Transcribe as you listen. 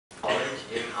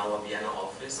our Vienna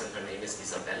office, and her name is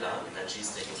Isabella, and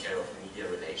she's taking care of media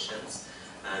relations.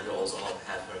 And you also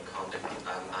have her contact.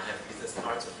 I have business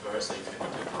cards of her, so if you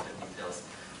need your contact details,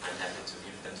 I'm happy to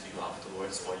give them to you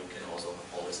afterwards, or you can also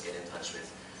always get in touch with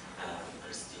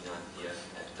Christina here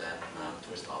at the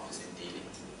tourist office in Delhi.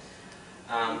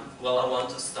 Well, I want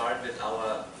to start with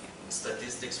our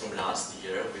statistics from last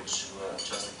year, which were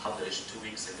just published 2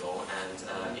 weeks ago, and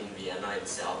in Vienna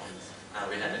itself,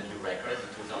 we had a new record in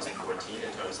 2014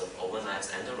 in terms of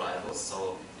overnights and arrivals.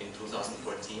 So in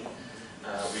 2014,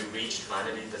 we reached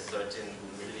finally the 13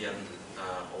 million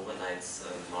overnights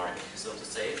mark, so to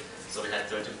say. So we had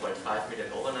 13.5 million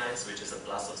overnights, which is a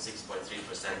plus of 6.3%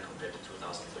 compared to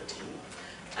 2013,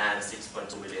 and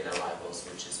 6.2 million arrivals,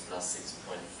 which is plus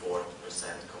 6.4%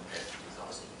 compared to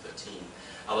 2013.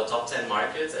 Our top 10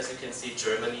 markets, as you can see,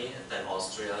 Germany, then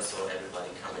Austria, so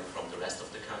everybody coming from the rest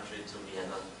of the country to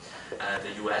Vienna.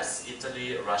 The US,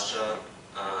 Italy, Russia,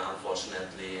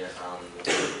 unfortunately,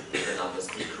 the numbers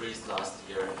decreased last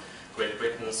year. Great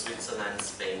Britain, Switzerland,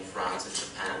 Spain, France, and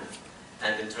Japan.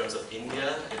 And in terms of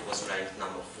India, it was ranked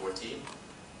number 40.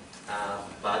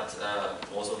 But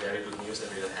also very good news,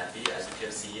 and we are happy. As you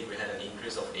can see, we had an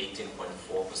increase of 18.4%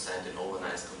 in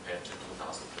overnights compared to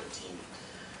 2013.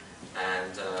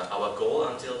 And our goal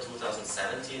until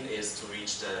 2017 is to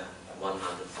reach the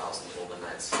 100,000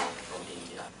 overnights from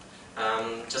India.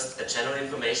 Just a general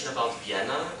information about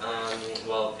Vienna.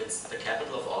 Well, it's the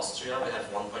capital of Austria. We have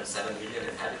 1.7 million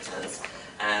inhabitants,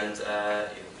 and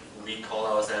we call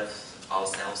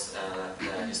ourselves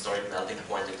the historic melting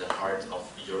point in the heart of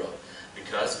Europe,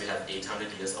 because we have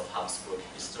 800 years of Habsburg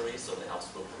history. So the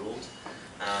Habsburg ruled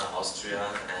Austria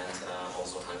and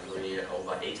also Hungary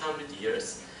over 800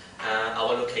 years.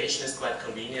 Our location is quite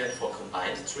convenient for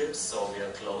combined trips, so we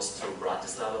are close to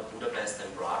Bratislava, Budapest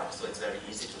and Prague, so it's very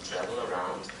easy to travel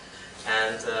around.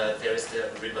 And there is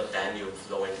the river Danube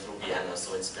flowing through Vienna,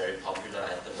 so it's very popular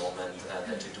at the moment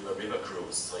that you do a river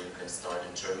cruise. So you can start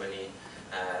in Germany,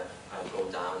 go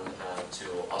down to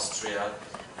Austria,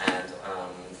 and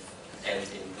end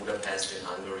in Budapest in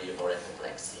Hungary or at the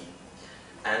Black Sea.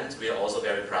 And we are also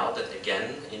very proud that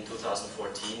again in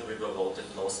 2014 we were voted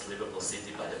most livable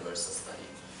city by the Mercer study.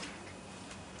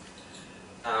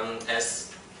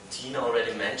 As Tina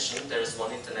already mentioned, there is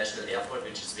one international airport,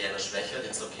 which is Vienna Schwechat.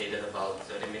 It's located about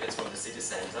 30 minutes from the city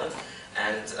center,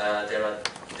 and there are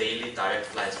daily direct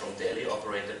flights from Delhi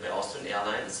operated by Austrian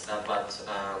Airlines, but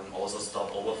also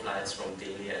stopover flights from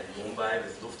Delhi and Mumbai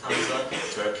with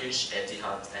Lufthansa, Turkish,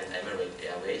 Etihad and Emirates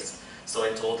Airways. So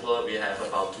in total we have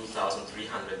about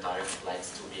 2,300 direct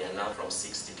flights to Vienna from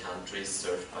 60 countries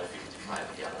served by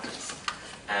 55 airlines.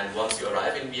 And once you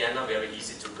arrive in Vienna, very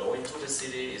easy to go into the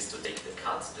city is to take the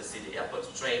CAT, the city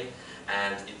airport train,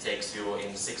 and it takes you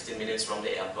in 16 minutes from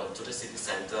the airport to the city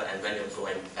center, and when you're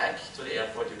going back to the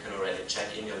airport you can already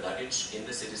check in your luggage in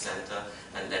the city center,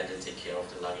 and then they take care of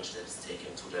the luggage that is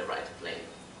taken to the right plane,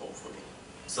 hopefully.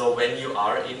 So when you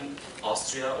are in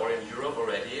Austria or in Europe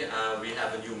already, we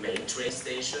have a new main train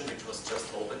station which was just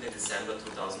opened in December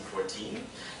 2014,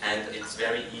 and it's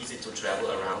very easy to travel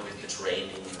around with the train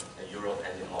in Europe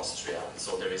and in Austria.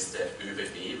 So there is the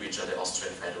ÖBB, which are the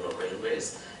Austrian Federal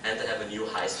Railways, and they have a new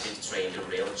high-speed train, the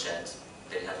Railjet.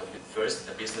 They have first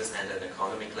a business and an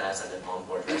economy class and an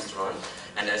onboard restaurant,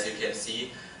 and as you can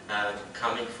see,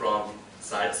 coming from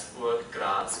Salzburg,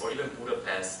 Graz or even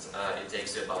Budapest, it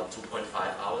takes you about 2.5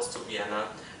 hours to Vienna,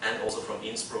 and also from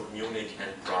Innsbruck, Munich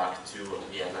and Prague to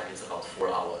Vienna it's about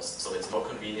 4 hours. So it's more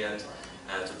convenient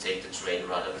to take the train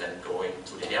rather than going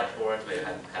to the airport where you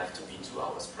have to be 2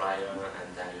 hours prior, and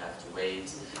then you have to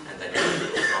wait, and then you have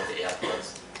to go from the airport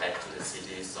back to the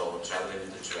city. So traveling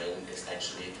with the train is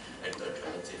actually an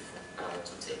alternative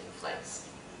to taking flights.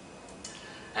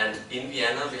 And in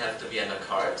Vienna we have the Vienna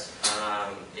card.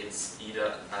 It's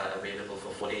either available for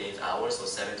 48 hours or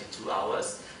 72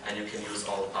 hours, and you can use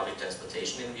all public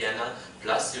transportation in Vienna,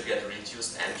 plus you get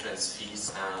reduced entrance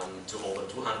fees to over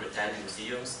 210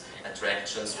 museums,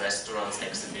 attractions, restaurants,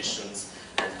 exhibitions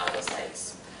and other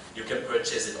sites. You can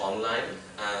purchase it online,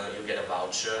 you get a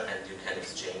voucher and you can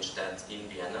exchange that in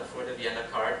Vienna for the Vienna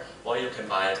card, or you can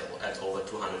buy it at over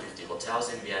 250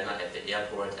 hotels in Vienna, at the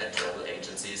airport, at travel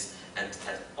agencies, and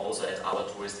also at our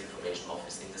tourist information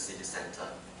office in the city center.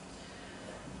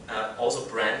 Also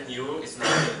brand new is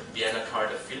now the Vienna Card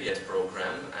affiliate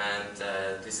program,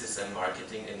 and this is a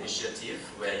marketing initiative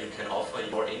where you can offer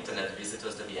your internet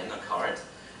visitors the Vienna Card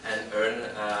and earn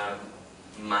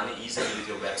money easily with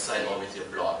your website or with your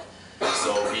blog.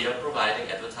 So we are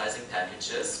providing advertising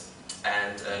packages,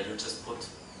 and you just put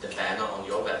the banner on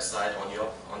your website,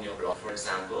 on your blog, for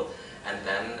example, and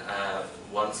then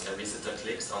once a visitor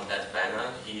clicks on that banner,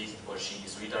 he or she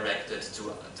is redirected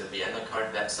to the Vienna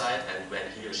card website, and when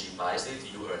he or she buys it,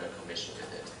 you earn a commission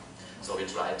with it. So we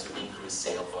try to increase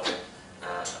sale for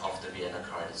of the Vienna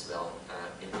card as well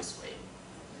in this way.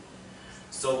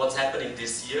 So what's happening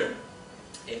this year?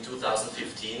 In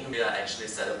 2015 we are actually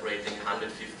celebrating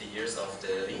 150 years of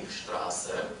the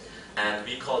Ringstraße, and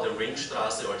we call the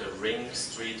Ringstraße, or the Ring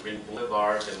Street, Ring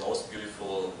Boulevard, the most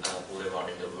beautiful boulevard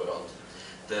in the world.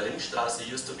 The Ringstraße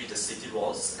used to be the city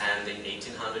walls, and in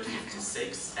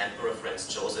 1856 Emperor Franz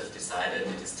Joseph decided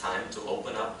it is time to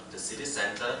open up the city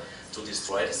center, to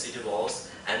destroy the city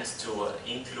walls, and to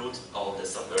include all the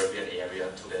suburban area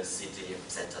to the city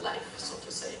center life, so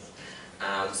to say.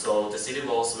 So the city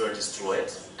walls were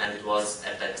destroyed, and it was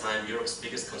at that time Europe's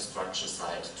biggest construction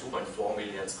site, 2.4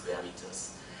 million square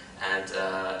meters. And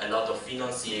a lot of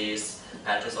financiers,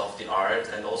 patrons of the art,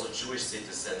 and also Jewish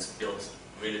citizens built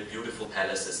really beautiful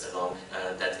palaces along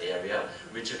that area,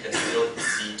 which you can still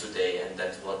see today, and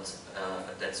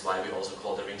that's why we also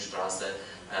call the Ringstraße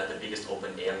the biggest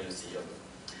open-air museum.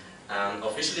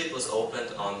 Officially it was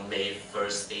opened on May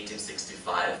 1st,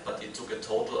 1865, but it took a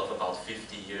total of about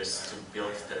 50 years to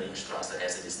build the Ringstraße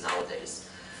as it is nowadays.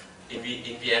 In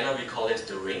Vienna we call it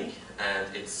the Ring,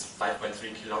 and it's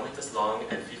 5.3 kilometers long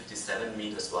and 57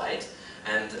 meters wide.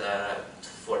 And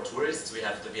for tourists we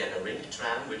have the Vienna Ring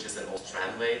tram, which is an old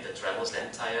tramway that travels the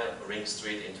entire Ring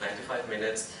Street in 25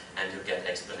 minutes, and you get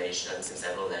explanations in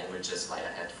several languages via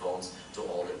headphones to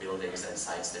all the buildings and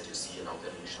sites that you see along the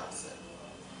Ringstraße.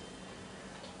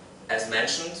 As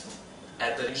mentioned,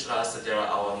 at the Ringstraße there are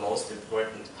our most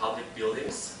important public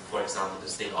buildings, for example the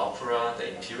State Opera,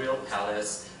 the Imperial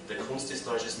Palace, the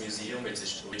Kunsthistorisches Museum, which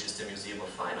is the Museum of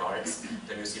Fine Arts,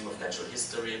 the Museum of Natural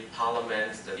History,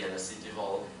 Parliament, the Vienna City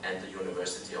Hall, and the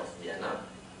University of Vienna.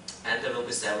 And there will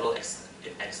be several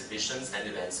exhibitions and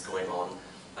events going on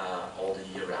all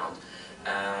the year round.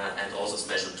 And also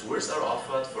special tours are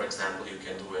offered. For example, you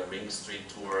can do a Ring Street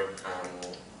tour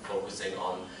focusing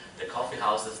on the coffee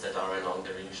houses that are along the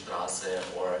Ringstraße,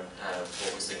 or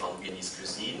focusing on Viennese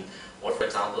cuisine. Or for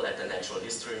example, at the Natural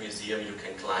History Museum you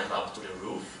can climb up to the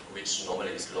roof, which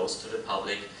normally is closed to the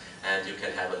public, and you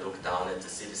can have a look down at the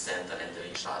city center and the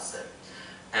Ringstraße.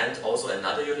 And also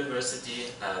another university,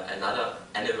 another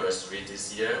anniversary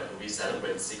this year, we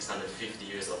celebrate 650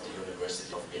 years of the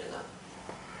University of Vienna.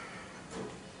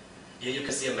 Here you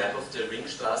can see a map of the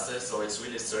Ringstraße, so it's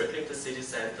really circling the city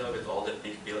center with all the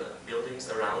big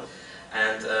buildings around.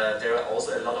 And there are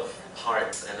also a lot of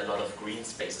parks and a lot of green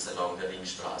spaces along the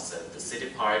Ringstraße. The city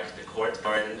park, the court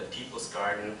garden, the people's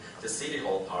garden, the city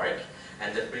hall park.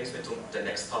 And that brings me to the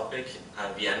next topic.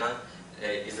 Vienna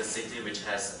is a city which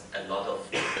has a lot of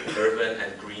urban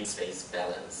and green space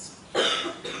balance.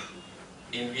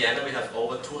 In Vienna we have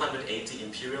over 280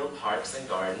 imperial parks and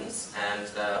gardens, and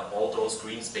all those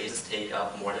green spaces take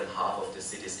up more than half of the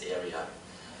city's area.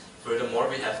 Furthermore,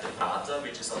 we have the Prater,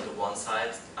 which is on the one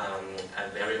side a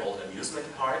very old amusement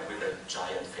park with a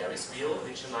giant Ferris wheel,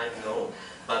 which you might know,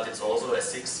 but it's also a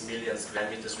 6 million square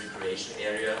meters recreation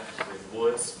area with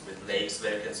woods, with lakes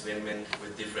where you can swim in,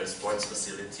 with different sports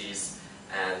facilities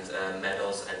and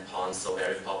meadows and ponds, so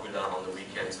very popular on the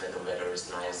weekends when the weather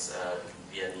is nice.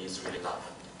 Viennese really love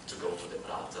to go to the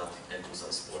Prater and do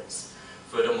some sports.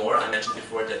 Furthermore, I mentioned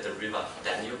before that the river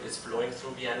Danube is flowing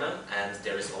through Vienna, and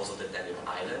there is also the Danube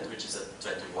Island, which is a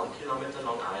 21-kilometer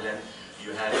long island.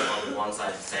 You have on one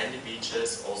side sandy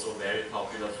beaches, also very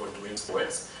popular for doing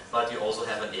sports, but you also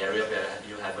have an area where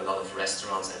you have a lot of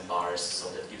restaurants and bars, so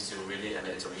that gives you really a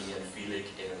Mediterranean feeling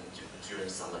during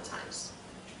summer times.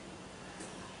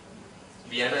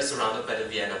 Vienna is surrounded by the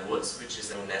Vienna Woods, which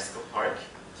is an UNESCO park,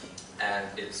 and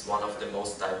it's one of the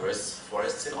most diverse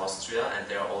forests in Austria, and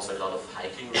there are also a lot of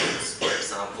hiking routes. For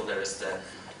example, there is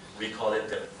we call it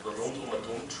the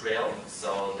Rundum Trail,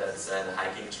 so that's a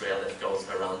hiking trail that goes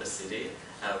around the city.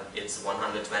 It's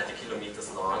 120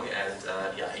 kilometers long, and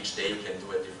yeah, each day you can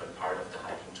do a different part of the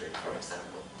hiking trail, for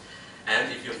example.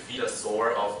 And if you feel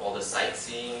sore of all the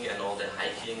sightseeing and all the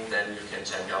hiking, then you can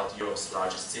check out Europe's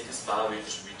largest city spa,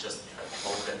 which we just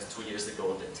opened 2 years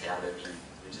ago, the Therme Wien,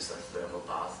 which is a thermal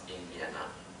bath in Vienna.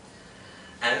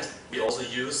 And we also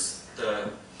use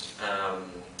the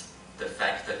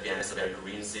fact that Vienna is a very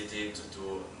green city to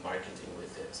do marketing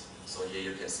with it. So here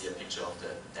you can see a picture of the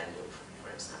Danube,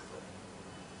 for example.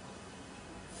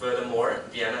 Furthermore,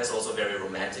 Vienna is also a very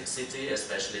romantic city,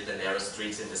 especially the narrow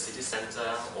streets in the city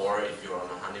center, or if you're on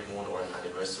a honeymoon or an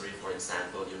anniversary, for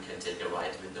example, you can take a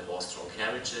ride with the horse-drawn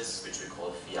carriages, which we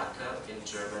call Fiaker in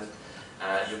German.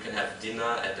 You can have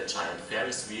dinner at the giant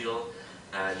Ferris wheel,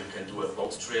 You can do a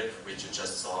boat trip, which you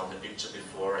just saw in the picture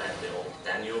before, at the old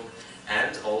Danube.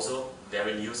 And also,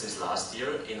 very new since last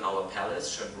year, in our palace,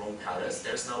 Schönbrunn Palace,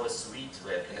 there's now a suite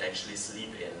where you can actually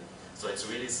sleep in. So it's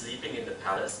really sleeping in the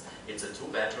palace. It's a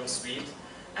 2-bedroom suite,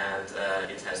 and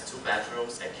it has 2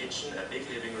 bedrooms, a kitchen, a big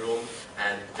living room,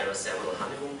 and there are several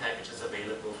honeymoon packages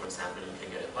available. For example, you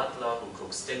can get a butler who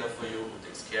cooks dinner for you, who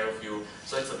takes care of you.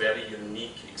 So it's a very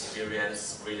unique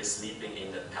experience, really sleeping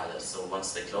in the palace. So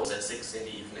once they close at 6 in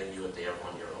the evening, you're there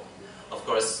on your own. Of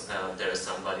course, there is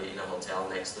somebody in a hotel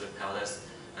next to the palace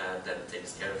that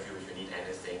takes care of you if you need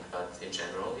anything, but in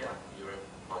general, yeah, you're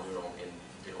on your own in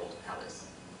the old palace.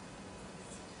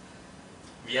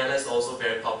 Vienna is also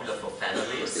very popular for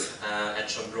families. At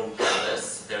Schönbrunn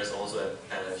Palace, there is also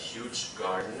a huge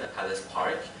garden, a palace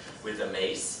park with a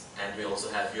maze, and we also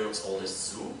have Europe's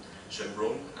oldest zoo,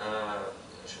 Schönbrunn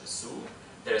Zoo.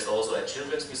 There is also a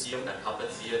children's museum, a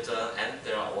puppet theater, and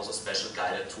there are also special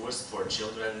guided tours for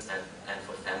children and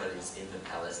for families in the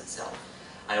palace itself.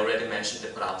 I already mentioned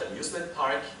the Prater Amusement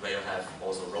Park, where you have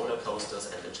also roller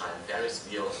coasters and the giant Ferris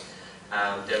wheel.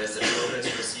 There is a children's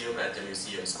museum at the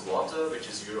Museum's Quarter, which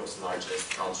is Europe's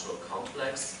largest cultural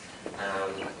complex,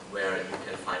 where you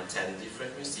can find 10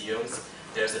 different museums.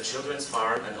 There's a children's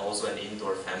farm and also an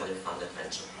indoor family fun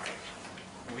adventure park.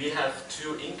 We have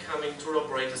 2 incoming tour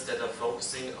operators that are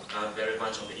focusing very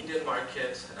much on the Indian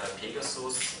market,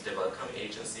 Pegasus, the welcome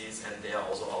agencies, and they are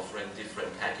also offering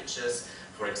different packages.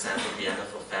 For example, Vienna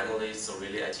for families, so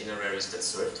really itineraries that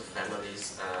serve to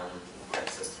families.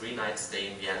 Perhaps a 3-night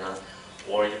stay in Vienna,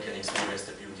 or you can experience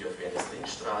the beauty of Vienna's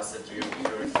Ringstraße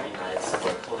during 3 nights,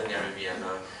 or culinary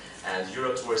Vienna. And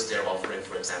Eurotours, they're offering,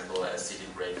 for example, a city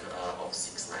break of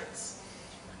 6 nights.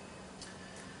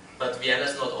 But Vienna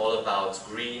is not all about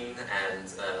green and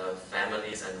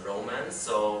families and romance,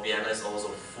 so Vienna is also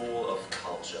full of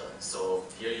culture. So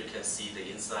here you can see the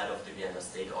inside of the Vienna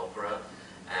State Opera,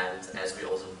 and as we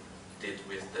also did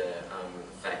with the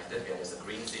fact that Vienna is a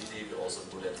green city, we also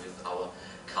do that with our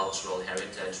cultural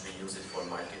heritage. We use it for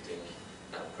marketing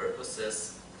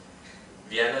purposes.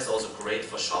 Vienna is also great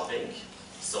for shopping.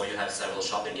 So you have several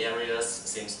shopping areas.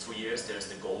 Since 2 years there's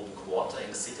the Golden Quarter in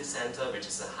the city center, which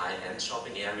is a high-end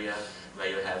shopping area where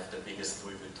you have the biggest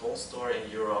Louis Vuitton store in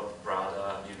Europe,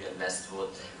 Prada, Vivienne Westwood.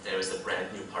 There is a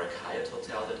brand new Park Hyatt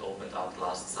hotel that opened up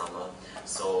last summer.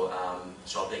 So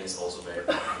shopping is also very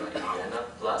popular in Vienna.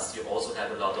 Plus you also have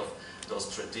a lot of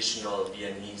those traditional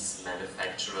Viennese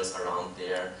manufacturers around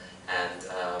there, and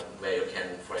where you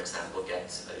can, for example, get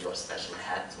your special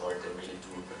hat, or they really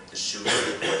do the shoes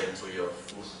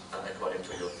according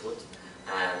to your foot.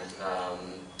 And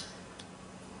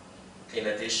in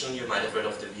addition, you might have heard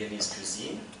of the Viennese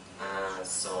cuisine.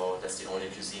 So that's the only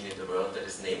cuisine in the world that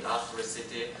is named after a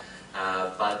city.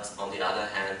 But on the other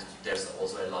hand, there's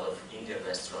also a lot of Indian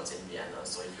restaurants in Vienna.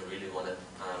 So if you really want to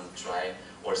try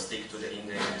or stick to the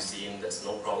Indian cuisine, that's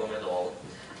no problem at all.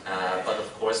 But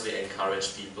of course we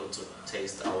encourage people to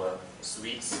taste our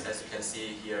sweets, as you can see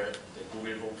here, the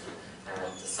Gugelhupf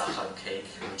and the Sachar cake,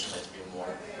 which might be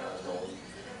more known.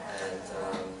 And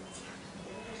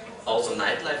also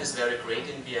nightlife is very great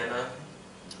in Vienna,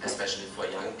 especially for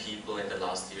young people. In the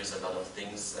last years a lot of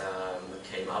things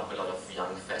came up, a lot of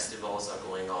young festivals are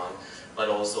going on, but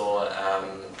also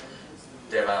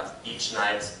there are each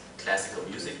night classical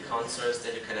music concerts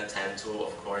that you can attend to.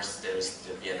 Of course, there is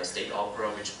the Vienna State Opera,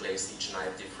 which plays each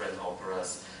night different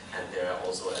operas, and there are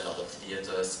also a lot of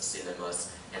theaters,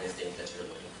 cinemas, anything that you're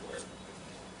looking for.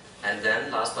 And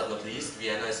then, last but not least,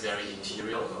 Vienna is very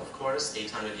imperial, of course,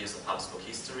 800 years of Habsburg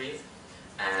history,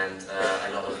 and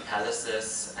a lot of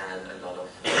palaces and a lot of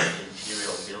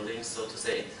imperial buildings, so to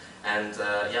say. And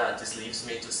yeah, this leaves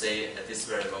me to say, at this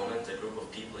very moment, a group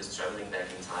of people is traveling back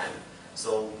in time.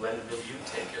 So when will you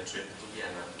take your trip to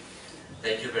Vienna?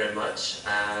 Thank you very much,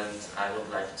 and I would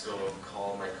like to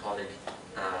call my colleague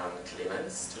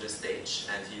Clemens to the stage,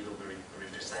 and he will be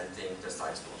representing the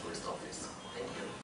Salzburg Tourist Office. Thank you.